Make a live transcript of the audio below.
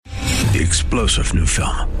the explosive new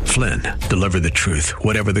film, Flynn, deliver the truth,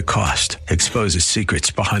 whatever the cost. Exposes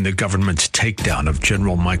secrets behind the government's takedown of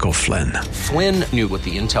General Michael Flynn. Flynn knew what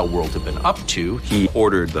the intel world had been up to. He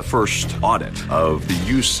ordered the first audit of the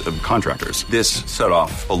use of contractors. This set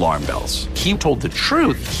off alarm bells. He told the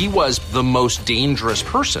truth. He was the most dangerous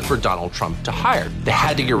person for Donald Trump to hire. They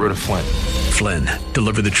had to get rid of Flynn. Flynn,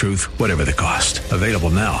 deliver the truth, whatever the cost. Available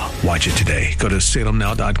now. Watch it today. Go to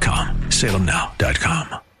salemnow.com.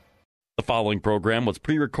 salemnow.com. The following program was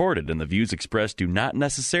pre-recorded, and the views expressed do not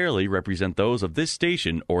necessarily represent those of this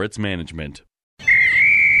station or its management.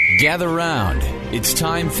 Gather round. It's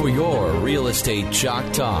time for your Real Estate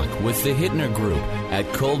Chalk Talk with the Hittner Group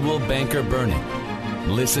at Coldwell Banker Burnett.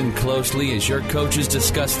 Listen closely as your coaches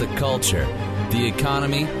discuss the culture, the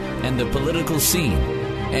economy, and the political scene,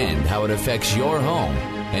 and how it affects your home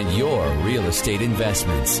and your real estate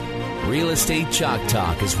investments. Real Estate Chalk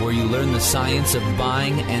Talk is where you learn the science of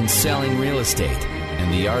buying and selling real estate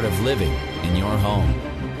and the art of living in your home.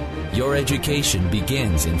 Your education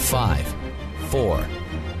begins in 5, 4,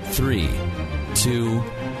 3, 2,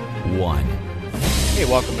 1. Hey,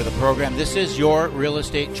 welcome to the program. This is your Real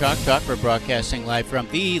Estate Chalk Talk. We're broadcasting live from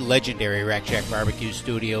the legendary Rack Shack Barbecue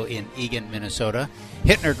Studio in Eagan, Minnesota.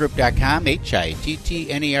 HittnerGroup.com,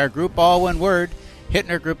 Hittner Group, all one word.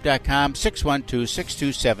 HittnerGroup.com,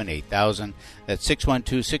 612-627-8000. That's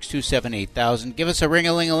 612-627-8000. Give us a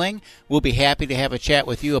ring-a-ling-a-ling. We'll be happy to have a chat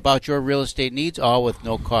with you about your real estate needs, all with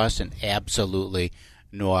no cost and absolutely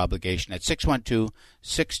no obligation. At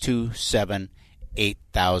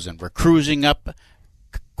 612-627-8000. We're cruising up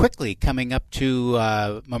quickly, coming up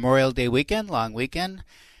to Memorial Day weekend, long weekend.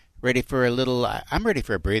 Ready for a little? I'm ready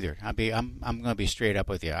for a breather. I'm going to be straight up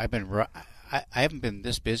with you. I haven't been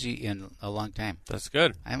this busy in a long time. That's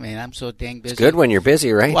good. I mean, I'm so dang busy. It's good when you're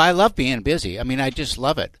busy, right? Well, I love being busy. I mean, I just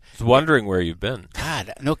love it. I was wondering where you've been.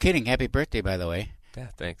 God, no kidding. Happy birthday, by the way. Yeah,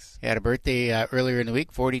 thanks. He had a birthday earlier in the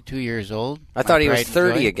week, 42 years old. I thought he was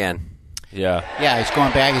 30 again. Yeah. Yeah, he's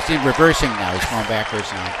going back. He's reversing now. He's going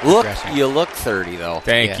backwards now. You look 30, though.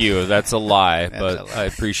 Thank you. That's a lie, but I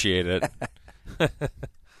appreciate it.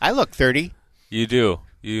 I look 30. You do.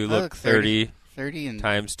 You look 30. 30 and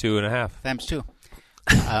times 2.5. Times 2.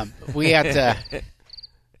 We had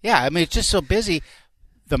I mean, it's just so busy.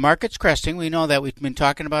 The market's cresting. We know that. We've been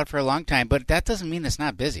talking about it for a long time, but that doesn't mean it's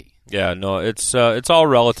not busy. Yeah, no, it's all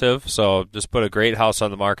relative. So just put a great house on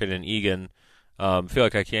the market in Eagan. I feel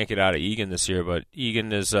like I can't get out of Eagan this year, but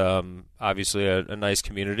Eagan is obviously a nice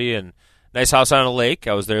community and nice house on a lake.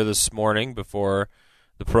 I was there this morning before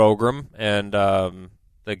the program, and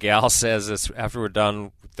the gal says this after we're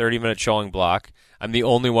done, 30-minute showing block. I'm the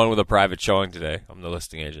only one with a private showing today. I'm the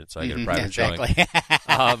listing agent, so I get a private showing.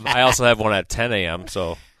 I also have one at 10 a.m.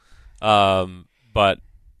 So, but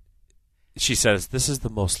she says, this is the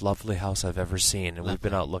most lovely house I've ever seen, and we've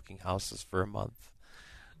been out looking houses for a month.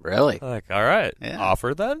 Really? I'm like, all right. Yeah.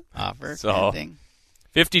 Offer then? Offer. So,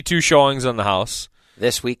 52 showings on the house.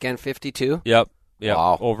 This weekend, 52? Yep.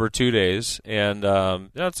 Wow. Over 2 days. And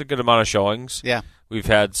it's a good amount of showings. Yeah. We've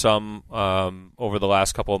had some over the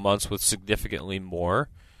last couple of months with significantly more.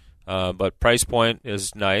 But price point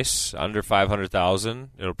is nice, under $500,000.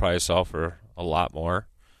 It'll probably sell for a lot more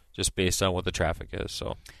just based on what the traffic is.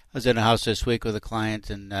 So I was in a house this week with a client,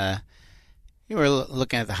 and we were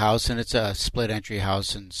looking at the house, and it's a split-entry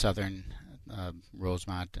house in southern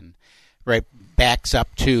Rosemont, and right backs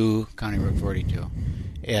up to County Road 42.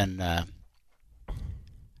 And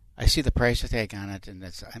I see the price tag on it, and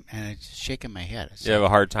it's shaking my head. You have a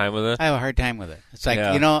hard time with it? I have a hard time with it. It's like,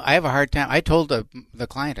 I have a hard time. I told the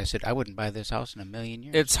client, I said, I wouldn't buy this house in a million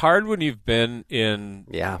years. It's hard when you've been in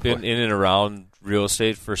and around real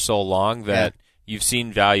estate for so long that you've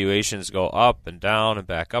seen valuations go up and down and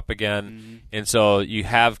back up again. Mm-hmm. And so you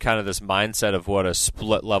have kind of this mindset of what a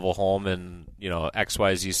split-level home in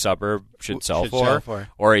XYZ suburb should sell for,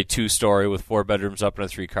 or a 2-story with 4 bedrooms up and a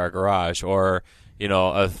 3-car garage, or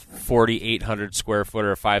a 4,800 square foot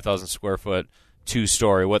or a 5,000 square foot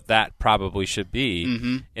 2-story, what that probably should be.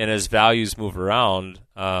 Mm-hmm. And as values move around,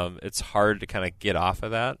 it's hard to kind of get off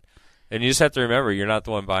of that. And you just have to remember, you're not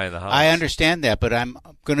the one buying the house. I understand that, but I'm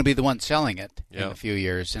going to be the one selling it in a few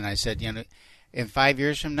years. And I said, in 5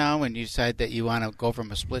 years from now, when you decide that you want to go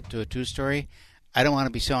from a split to a 2-story, I don't want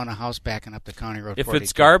to be selling a house backing up the County Road 42. If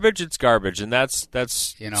it's garbage, it's garbage, and that's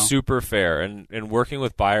super fair. And working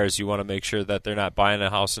with buyers, you want to make sure that they're not buying a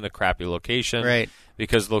house in a crappy location, right?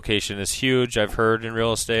 Because location is huge. I've heard in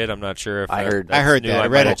real estate. I'm not sure if I heard that. I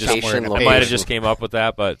read it just somewhere. I might have just came up with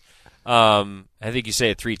that, but I think you say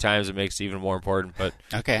it 3 times, it makes it even more important. But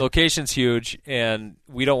okay. Location's huge, and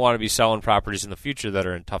we don't want to be selling properties in the future that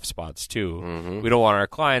are in tough spots too. Mm-hmm. We don't want our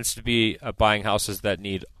clients to be buying houses that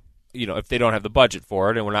need, if they don't have the budget for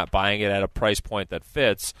it, and we're not buying it at a price point that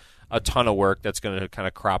fits, a ton of work that's going to kind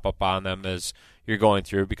of crop up on them as you're going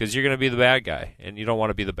through, because you're going to be the bad guy, and you don't want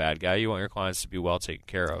to be the bad guy. You want your clients to be well taken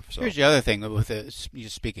care of. So. Here's the other thing with you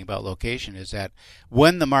speaking about location is that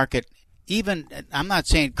when the market, even I'm not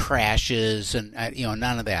saying crashes and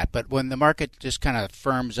none of that, but when the market just kind of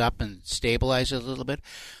firms up and stabilizes a little bit,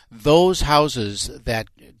 those houses that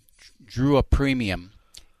drew a premium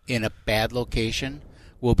in a bad location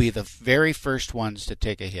will be the very first ones to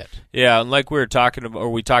take a hit. Yeah, and like we were talking about,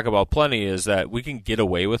 or we talk about plenty, is that we can get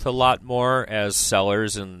away with a lot more as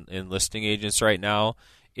sellers and listing agents right now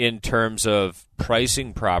in terms of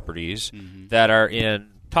pricing properties that are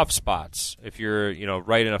in tough spots. If you're,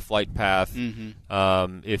 right in a flight path,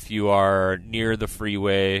 if you are near the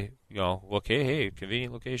freeway, okay, hey,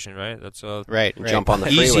 convenient location, right? That's right. Jump on the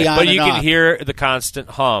freeway. Easy on but and you off. can hear the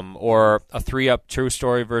constant hum, or a 3-up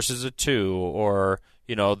 2-story versus a 2, or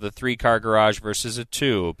the 3-car garage versus a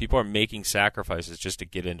 2. People are making sacrifices just to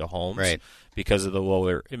get into homes because of the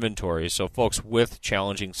lower inventory. So folks with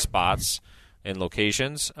challenging spots and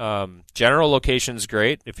locations, general location's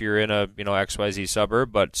great if you're in a XYZ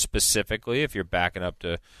suburb, but specifically if you're backing up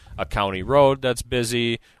to a county road that's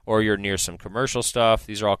busy, or you're near some commercial stuff,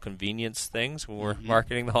 these are all convenience things when we're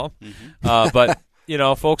marketing the home. But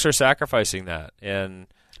folks are sacrificing that, and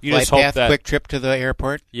you Flight just hope path, that quick trip to the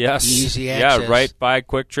airport. Yes, easy access. Yeah, right by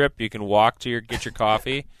Quick Trip, you can walk to get your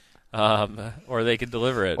coffee, or they can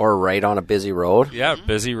deliver it, or right on a busy road. Yeah,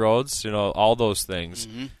 busy roads, all those things.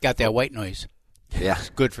 Got that white noise. Yeah, it's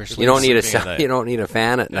good for sleep. You don't need a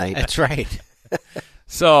fan at night. That's right.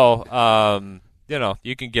 So,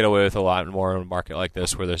 you can get away with a lot more in a market like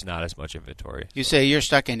this where there's not as much inventory. You say you're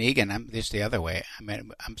stuck in Eagan. I'm just the other way. I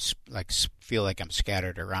mean, feel like I'm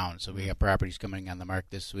scattered around. So we have properties coming on the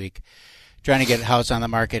market this week. Trying to get a house on the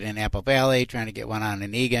market in Apple Valley, trying to get one on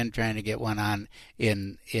in Eagan, trying to get one on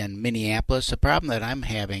in Minneapolis. The problem that I'm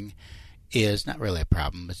having is not really a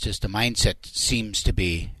problem. It's just a mindset seems to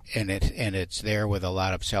be, and it's there with a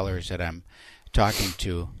lot of sellers that I'm talking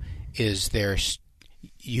to, is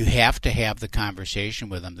you have to have the conversation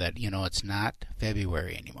with them that, it's not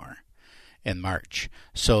February anymore in March.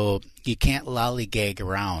 So you can't lollygag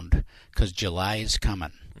around because July is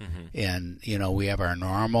coming. And, we have our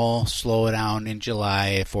normal slowdown in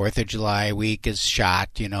July. 4th of July week is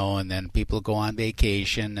shot, and then people go on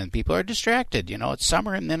vacation and people are distracted. It's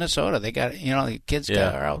summer in Minnesota. They got, the kids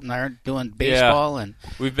are out and they're doing baseball. And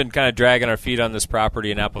we've been kind of dragging our feet on this property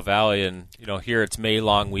in Apple Valley, and, here it's May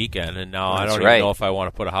long weekend, and now I don't even know if I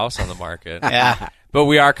want to put a house on the market. Yeah. But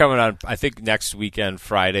we are coming on, I think, next weekend,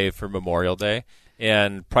 Friday, for Memorial Day.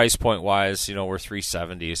 And price point wise, we're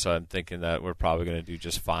 $370, so I'm thinking that we're probably going to do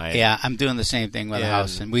just fine. Yeah, I'm doing the same thing with a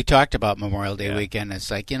house. And we talked about Memorial Day weekend.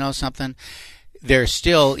 It's like, something, there's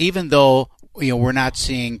still, even though, we're not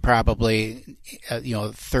seeing probably,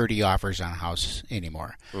 30 offers on a house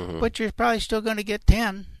anymore. But you're probably still going to get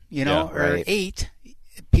 10, or 8.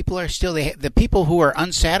 People are still, the people who are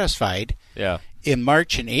unsatisfied in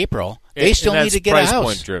March and April, they still need to get a house. Price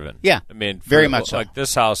point driven. Yeah, I mean, very much so. Like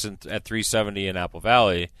this house at $370 in Apple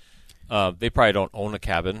Valley, they probably don't own a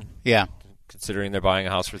cabin. Yeah, considering they're buying a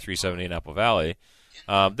house for $370 in Apple Valley,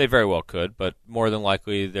 they very well could, but more than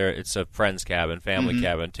likely, it's a friend's cabin, family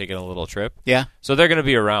cabin, taking a little trip. Yeah, so they're going to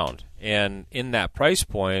be around, and in that price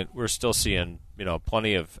point, we're still seeing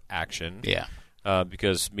plenty of action. Yeah,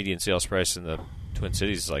 because median sales price in the Twin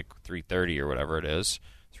Cities is like $330 or whatever it is.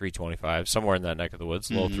 $325, somewhere in that neck of the woods,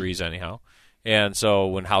 low threes anyhow. And so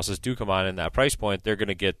when houses do come on in that price point, they're going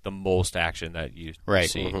to get the most action that you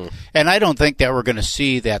see. And I don't think that we're going to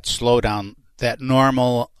see that slowdown, that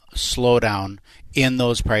normal slowdown in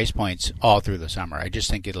those price points all through the summer. I just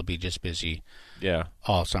think it'll be just busy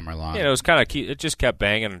all summer long. Yeah, it was kind of it just kept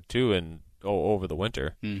banging too over the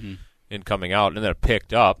winter and coming out, and then it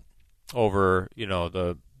picked up over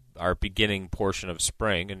our beginning portion of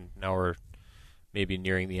spring, and now we're maybe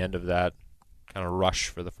nearing the end of that kind of rush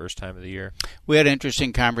for the first time of the year. We had an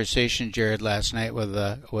interesting conversation, Jared, last night with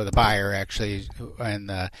a buyer actually,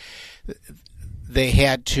 and they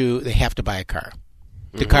have to buy a car.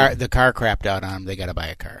 The car crapped out on them. They got to buy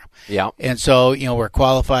a car. Yeah. And so we're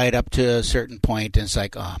qualified up to a certain point, and it's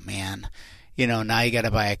like, oh man, now you got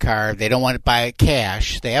to buy a car. They don't want to buy it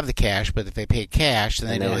cash. They have the cash, but if they pay cash, then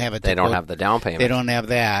they don't have it. They don't have the down payment. They don't have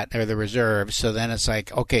that or the reserve. So then it's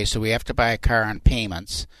like, okay, so we have to buy a car on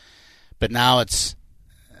payments, but now it's,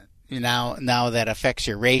 now that affects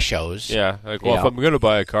your ratios. Yeah, like, well, if I'm going to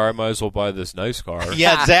buy a car, I might as well buy this nice car.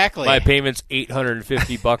 Yeah, exactly. My payment's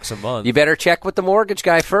 $850 a month. You better check with the mortgage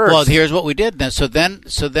guy first. Well, here's what we did then. So then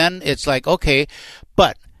it's like, okay,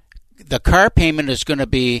 but the car payment is going to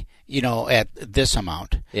be, at this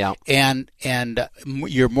amount. Yeah. And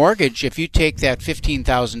your mortgage, if you take that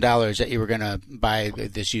 $15,000 that you were going to buy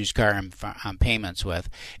this used car on payments with,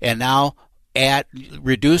 and now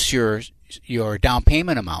reduce your down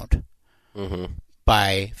payment amount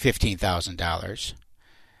by $15,000.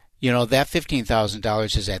 That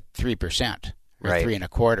 $15,000 is at 3%, or right.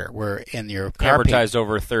 3.25%. Where in your car amortized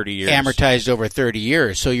over 30 years. Amortized over 30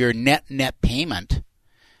 years. So your net payment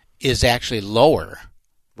is actually lower.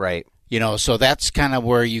 Right. So that's kind of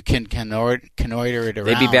where you can connoiter it around.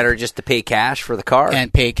 Maybe better just to pay cash for the car.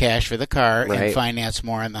 And pay cash for the car right. and finance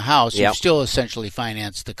more on the house. Yep. You still essentially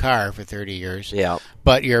finance the car for 30 years. Yeah.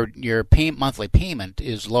 But your monthly payment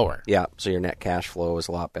is lower. Yeah, so your net cash flow is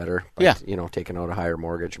a lot better. Yeah. Taking out a higher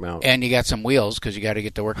mortgage amount. And you got some wheels because you got to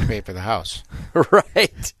get to work to pay for the house.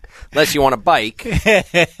 Right. Unless you want a bike.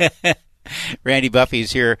 Randy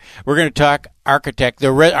Buffy's here. We're going to talk architect.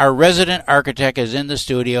 Our resident architect is in the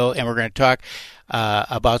studio, and we're going to talk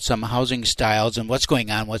about some housing styles and what's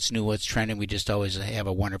going on, what's new, what's trending. We just always have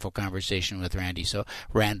a wonderful conversation with Randy. So,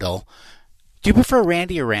 Randall. Do you prefer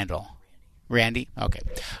Randy or Randall? Randy?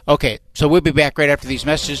 Okay. So we'll be back right after these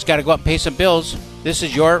messages. Got to go up and pay some bills. This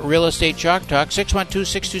is your Real Estate Chalk Talk,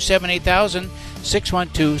 612-627-8000,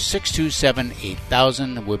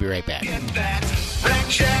 612-627-8000. We'll be right back. Get that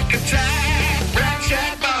Rack Shack attack, Rack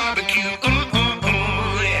Shack